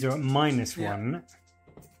enemies are at -1.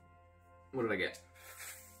 What did I get?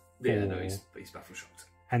 Yeah, no, he's battle shocked.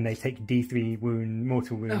 And they take D3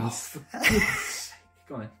 mortal wounds.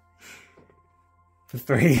 Go on then. For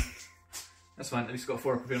 3. That's fine. At least got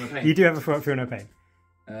 4 up for no pain. You do have a 4 up for no pain.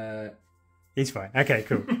 He's fine. Okay,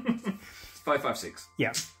 cool. 5, 5, 6.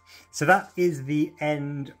 Yeah. So that is the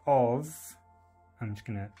end of... I'm just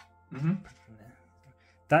going to...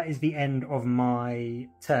 That is the end of my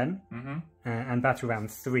turn. And battle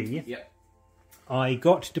round 3. Yep. I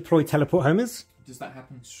got deploy teleport homers. Does that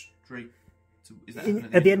happen straight? Is that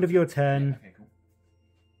at the end of your turn? Yeah, okay, cool.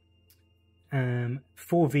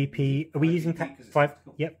 4 VP. Are we using 5?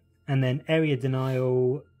 Cool. Yep. And then area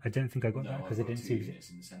denial. I don't think I got that because I didn't see it.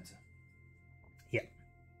 In the centre. Yep.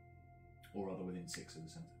 Or rather within 6 of the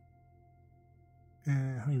centre.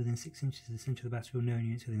 Only within 6 inches of the centre of the battle. No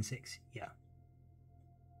units within 6. Yeah.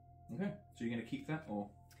 Okay. So you're going to keep that, or?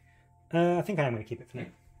 I think I am going to keep it for now.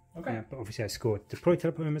 Okay. But obviously I scored deploy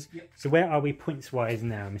teleport homers. Yep. So where are we points wise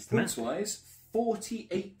now, Mr. Matt? Points wise,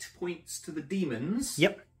 48 points to the Demons.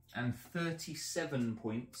 Yep. And 37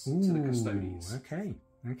 points to the Custodes. Okay.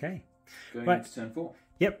 Going into turn 4.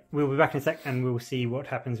 Yep. We'll be back in a sec and we'll see what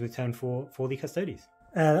happens with turn 4 for the Custodes.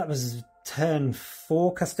 That was turn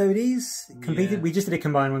 4 Custodes completed. Yeah. We just did a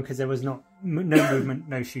combined one because there was no movement,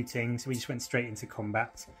 no shooting, so we just went straight into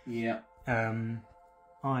combat. Yeah.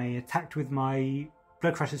 I attacked with my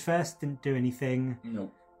Blood Crushers first, didn't do anything.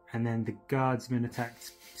 No. And then the guardsman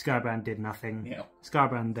attacked. Skarbrand did nothing. Yeah.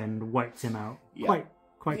 Skarbrand then wiped him out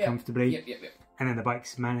quite comfortably. Yep. And then the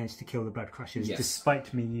bikes managed to kill the Blood Crushers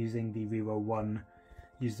despite me using the reroll 1.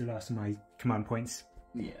 Used the last of my command points.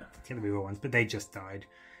 Yeah. To get the reroll ones, but they just died.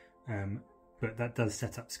 But that does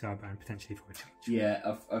set up Skarbrand potentially for a charge.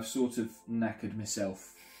 Yeah, I've sort of knackered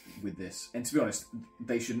myself with this. And to be honest,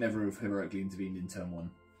 they should never have heroically intervened in turn 1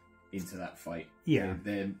 into that fight. Yeah.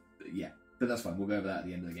 But that's fine. We'll go over that at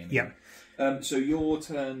the end of the game. Yeah. So your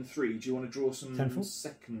turn 3. Do you want to draw some turn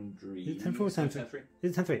secondary? Is it turn 4 or turn 3?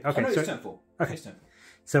 Is it turn 3? Okay. Oh, no, it's turn 4. Okay. It's turn 4.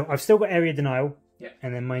 So I've still got area denial. Yeah.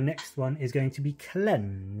 And then my next one is going to be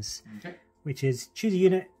cleanse. Okay. Which is choose a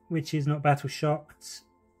unit which is not battle shocked.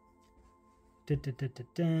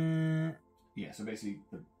 Yeah, so basically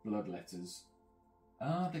the blood letters.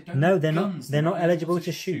 They don't. No, they're guns. not. They're not eligible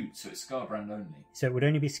to shoot. So it's Skarbrand only. So it would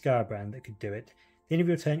only be Skarbrand that could do it. At the end of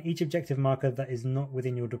your turn, each objective marker that is not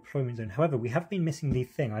within your deployment zone. However, we have been missing the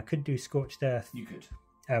thing. I could do Scorched Earth. You could.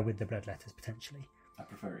 With the blood letters potentially. I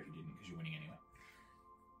prefer it if you didn't, because you're winning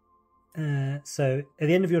anyway. So at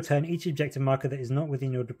the end of your turn, each objective marker that is not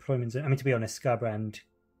within your deployment zone. I mean, to be honest, Skarbrand.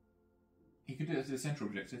 He could do it as a central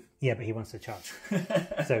objective. Yeah, but he wants to charge.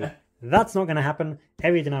 So that's not going to happen.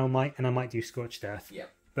 Area denial might, and I might do Scorched Earth. Yeah.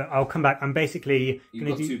 But I'll come back. I'm basically. You've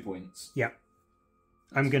got 2 points. Yeah.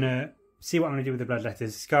 I'm going to see what I'm going to do with the blood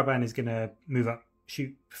letters. Skarbrand is going to move up,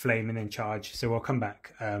 shoot flame, and then charge. So I'll come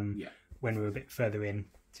back when we're a bit further in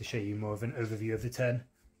to show you more of an overview of the turn.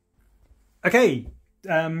 Okay.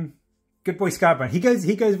 Good boy Skarbrand.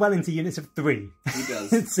 He goes well into units of 3. He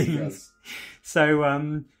does. It seems. He does.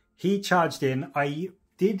 So he charged in. I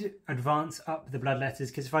did advance up the blood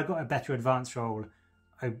letters because if I got a better advance roll,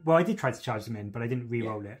 I did try to charge them in, but I didn't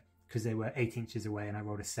re-roll it because they were 8 inches away and I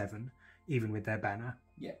rolled a 7, even with their banner.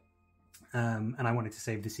 Yeah. And I wanted to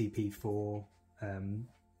save the CP for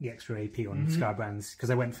the extra AP on Skarbrand's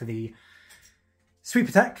because I went for the sweep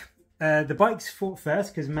attack. The bikes fought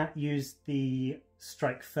first because Matt used the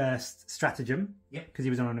strike first stratagem because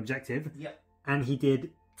he was on an objective. Yep. And he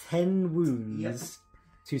did 10 wounds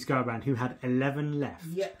to Skarbrand, who had 11 left.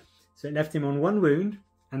 Yep. So it left him on 1 wound.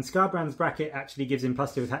 And Skarbrand's bracket actually gives him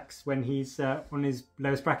 +2 attacks when he's on his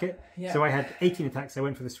lowest bracket. Yeah. So I had 18 attacks. I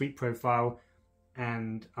went for the sweep profile.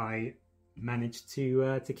 and I managed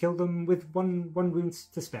to kill them with one wound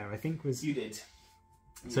to spare. I think was you did.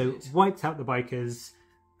 Wiped out the bikers,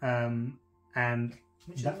 and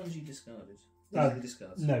which are the ones you discarded? These are the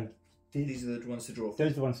discards. No, these are the ones to draw from.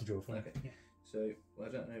 Those are the ones to draw from. Okay. Yeah. So I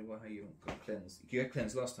don't know how you got cleansed. You had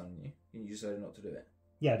cleansed last time, didn't you? And you decided not to do it.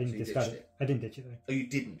 Yeah, I didn't So you discard ditched it. I didn't ditch it though. Oh, you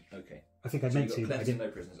didn't. Okay. I think I So meant you to, got but I cleansed and didn't.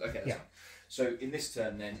 no prisoners. Okay, that's fine. So in this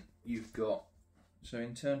turn, then you've got. So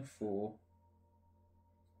in turn 4,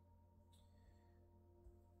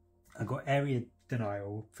 I got area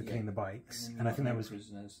denial for killing the bikes, and I think that was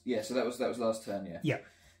prisoners. Yeah, so that was last turn. Yeah.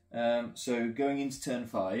 Yeah. So going into turn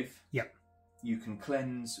 5. Yeah. You can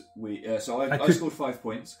cleanse with. So I scored 5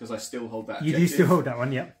 points because I still hold that. You do still hold that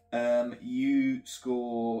one, yeah. You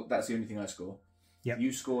score. That's the only thing I score. Yeah.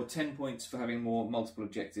 You score 10 points for having more multiple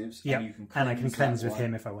objectives. Yeah. And you can and I can cleanse with one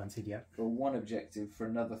him if I wanted. Yeah. for 1 objective for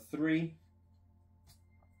another 3,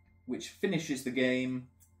 which finishes the game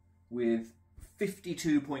with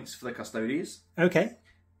 52 points for the Custodes. Okay.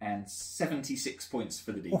 And 76 points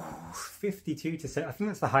for the Demons. 52 to 7. I think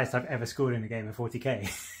that's the highest I've ever scored in a game of 40k.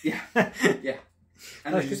 Yeah, yeah.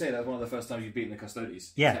 And as you say, that's one of the first times you've beaten the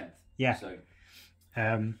Custodes. Yeah, 10th. yeah. So,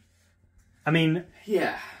 I mean,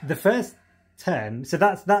 yeah. The first turn. So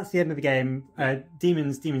that's the end of the game.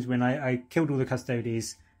 Demons win. I killed all the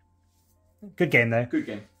Custodes. Good game though. Good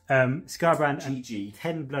game. Skarbrand GG. and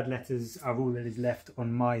 10 blood letters are all that is left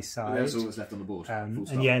on my side. That's all that's left on the board.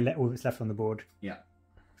 And yeah, all that's left on the board. Yeah.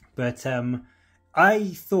 But I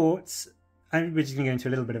thought, and we're just going to go into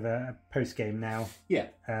a little bit of a post game now. Yeah.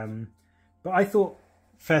 But I thought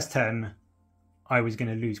first turn I was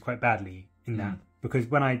going to lose quite badly in that, because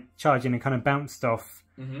when I charged in and kind of bounced off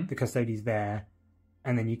the Custodes there,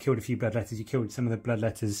 and then you killed a few bloodletters, you killed some of the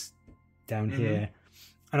bloodletters down here,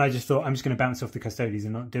 and I just thought I'm just going to bounce off the Custodes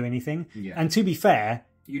and not do anything. Yeah. And to be fair,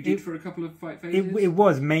 you did for a couple of fight phases? It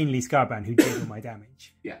was mainly Skarbrand who did all my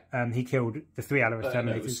damage. Yeah. He killed the 3 Alloris Terminators.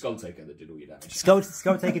 No, it was Skulltaker that did all your damage.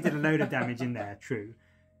 Skulltaker did a load of damage in there, true.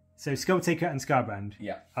 So Skulltaker and Skarbrand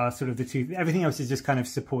are sort of the two. Everything else is just kind of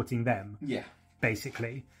supporting them. Yeah.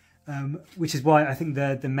 Basically. Which is why I think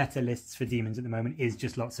the meta lists for demons at the moment is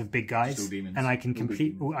just lots of big guys. Still demons. And I can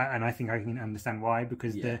and I think I can understand why,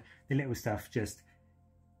 because the little stuff just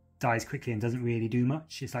dies quickly and doesn't really do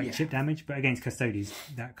much. It's like chip damage, but against Custodes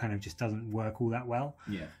that kind of just doesn't work all that well.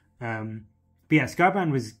 Yeah. But yeah,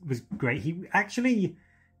 Skarbrand was great.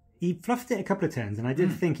 He fluffed it a couple of turns, and I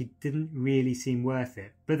did think it didn't really seem worth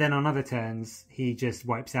it. But then on other turns, he just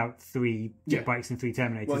wipes out 3 jet bikes and 3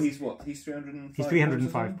 Terminators. Well, he's what? He's 305. He's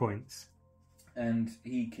 305 points. And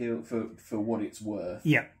he killed for what it's worth.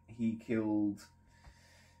 Yeah. He killed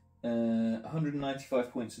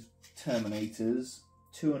 195 points of Terminators,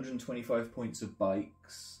 225 points of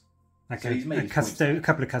bikes. Like So a he's made his points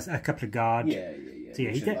couple of guard. Yeah. So yeah, Which he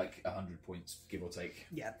is did. like 100 points, give or take.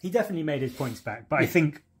 Yeah, he definitely made his points back. But I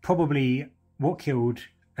think probably what killed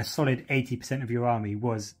a solid 80% of your army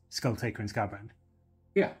was Skulltaker and Skarbrand.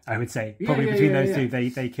 Yeah. I would say. Probably between those two,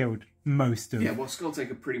 they killed most of... Yeah, well,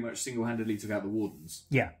 Skulltaker pretty much single-handedly took out the Wardens.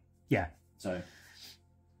 Yeah. So,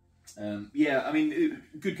 I mean,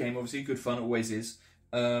 good game, obviously, good fun, always is.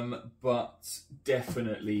 But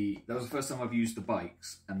definitely, that was the first time I've used the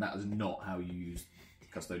bikes, and that is not how you use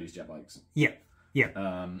Custodes jet bikes. Yeah.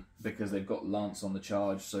 Because they've got Lance on the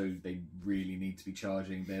charge, so they really need to be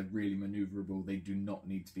charging. They're really manoeuvrable. They do not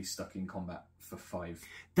need to be stuck in combat for 5.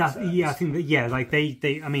 I think that, like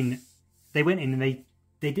they I mean, they went in and they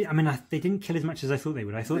did. I mean, they didn't kill as much as I thought they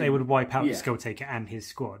would. I thought they would wipe out Skulltaker and his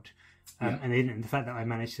squad, and they didn't. And the fact that I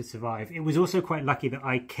managed to survive, it was also quite lucky that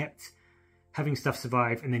I kept having stuff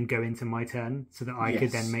survive and then go into my turn, so that I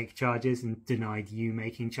could then make charges and denied you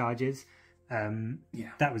making charges.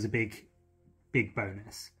 That was a big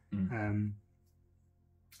bonus.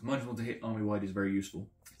 Mindful to hit army wide is very useful.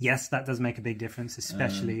 Yes, that does make a big difference,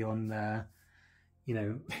 especially on the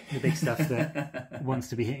big stuff that wants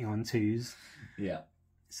to be hitting on 2s. Yeah.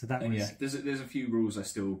 So that and was there's a few rules I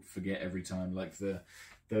still forget every time, like the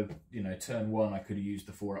turn 1 I could have used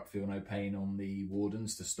the 4 up feel no pain on the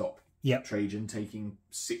Wardens to stop Trajann taking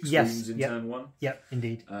 6 wounds in turn 1. Yep,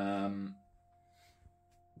 indeed.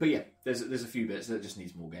 But yeah, there's a few bits that just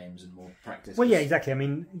needs more games and more practice. Well, yeah, exactly. I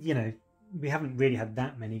mean, we haven't really had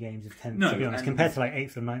that many games of 10th, to be honest, compared to like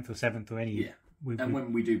 8th or 9th or 7th or any. Yeah.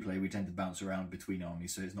 When we do play, we tend to bounce around between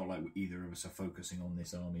armies, so it's not like either of us are focusing on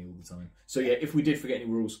this army all the time. So yeah, if we did forget any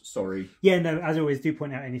rules, sorry. Yeah, no, as always, do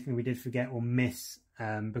point out anything we did forget or miss,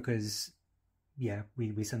 because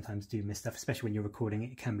we sometimes do miss stuff, especially when you're recording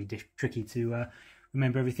it. It can be tricky to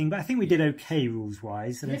remember everything, but I think we did okay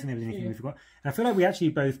rules-wise. I don't think there was anything we forgot. And I feel like we actually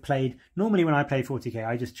both played... Normally when I play 40k,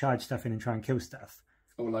 I just charge stuff in and try and kill stuff.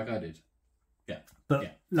 Oh, like I did. Yeah.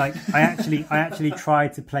 But like I actually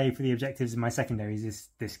tried to play for the objectives in my secondaries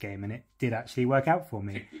this game, and it did actually work out for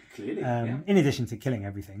me. Clearly, in addition to killing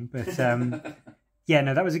everything. But yeah,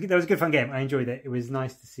 no, that was a good fun game. I enjoyed it. It was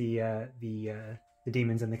nice to see the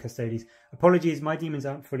Demons and the Custodes. Apologies, my Demons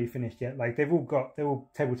aren't fully finished yet. Like they're all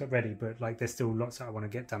tabletop ready, but like there's still lots that I want to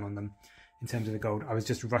get done on them in terms of the gold. I was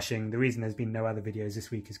just rushing. The reason there's been no other videos this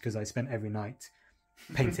week is because I spent every night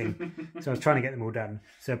painting, so I was trying to get them all done.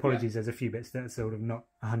 So apologies, there's a few bits that are sort of not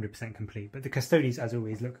 100% complete, but the Custodes, as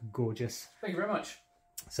always, look gorgeous. Thank you very much.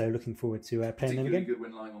 So looking forward to playing them again. Good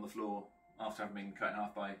when lying on the floor after having been cut in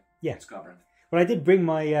half by Skarbrand. Well, I did bring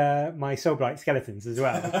my my Soulblight skeletons as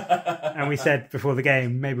well, and we said before the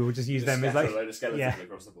game maybe we'll just use them as like a load of skeletons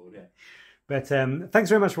across the board. Yeah. But thanks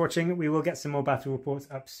very much for watching. We will get some more battle reports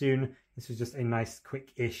up soon. This was just a nice,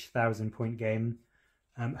 quick-ish 1,000-point game.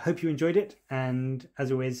 Hope you enjoyed it, and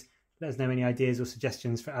as always, let us know any ideas or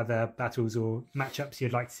suggestions for other battles or matchups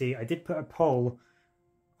you'd like to see. I did put a poll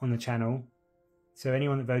on the channel, so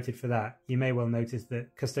anyone that voted for that, you may well notice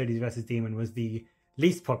that Custodes versus Demon was the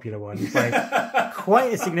least popular one by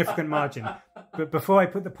quite a significant margin. But before I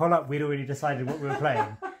put the poll up, we'd already decided what we were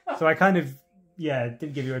playing. So I kind of,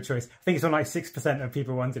 didn't give you a choice. I think it's on like 6% of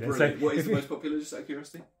people wanted it. Brilliant. So what is the most popular, just out of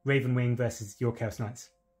curiosity? Ravenwing versus your Chaos Knights.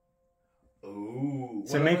 Oh,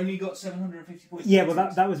 so maybe only got 750 points. Yeah,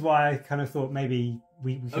 well, that was why I kind of thought maybe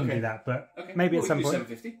we couldn't do that, but maybe at some point.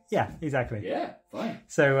 750. Yeah, exactly. Yeah, fine.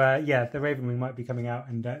 So the Ravenwing might be coming out,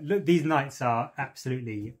 and look, these knights are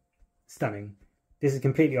absolutely stunning. This is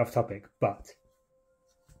completely off topic, but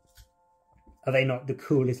are they not the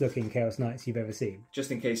coolest looking Chaos Knights you've ever seen? Just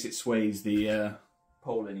in case it sways the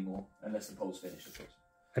poll anymore, unless the poll's finished, of course.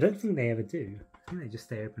 I don't think they ever do. I think they just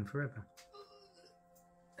stay open forever.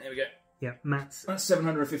 There we go. Yeah, Matt's. That's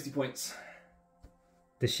 750 points.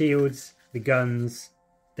 The shields, the guns,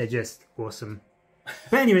 they're just awesome.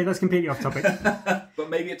 But anyway, that's completely off topic.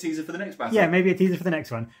 But maybe a teaser for the next battle. Yeah, maybe a teaser for the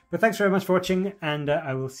next one. But thanks very much for watching, and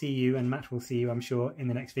I will see you, and Matt will see you, I'm sure, in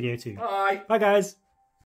the next video too. Bye. Bye, guys.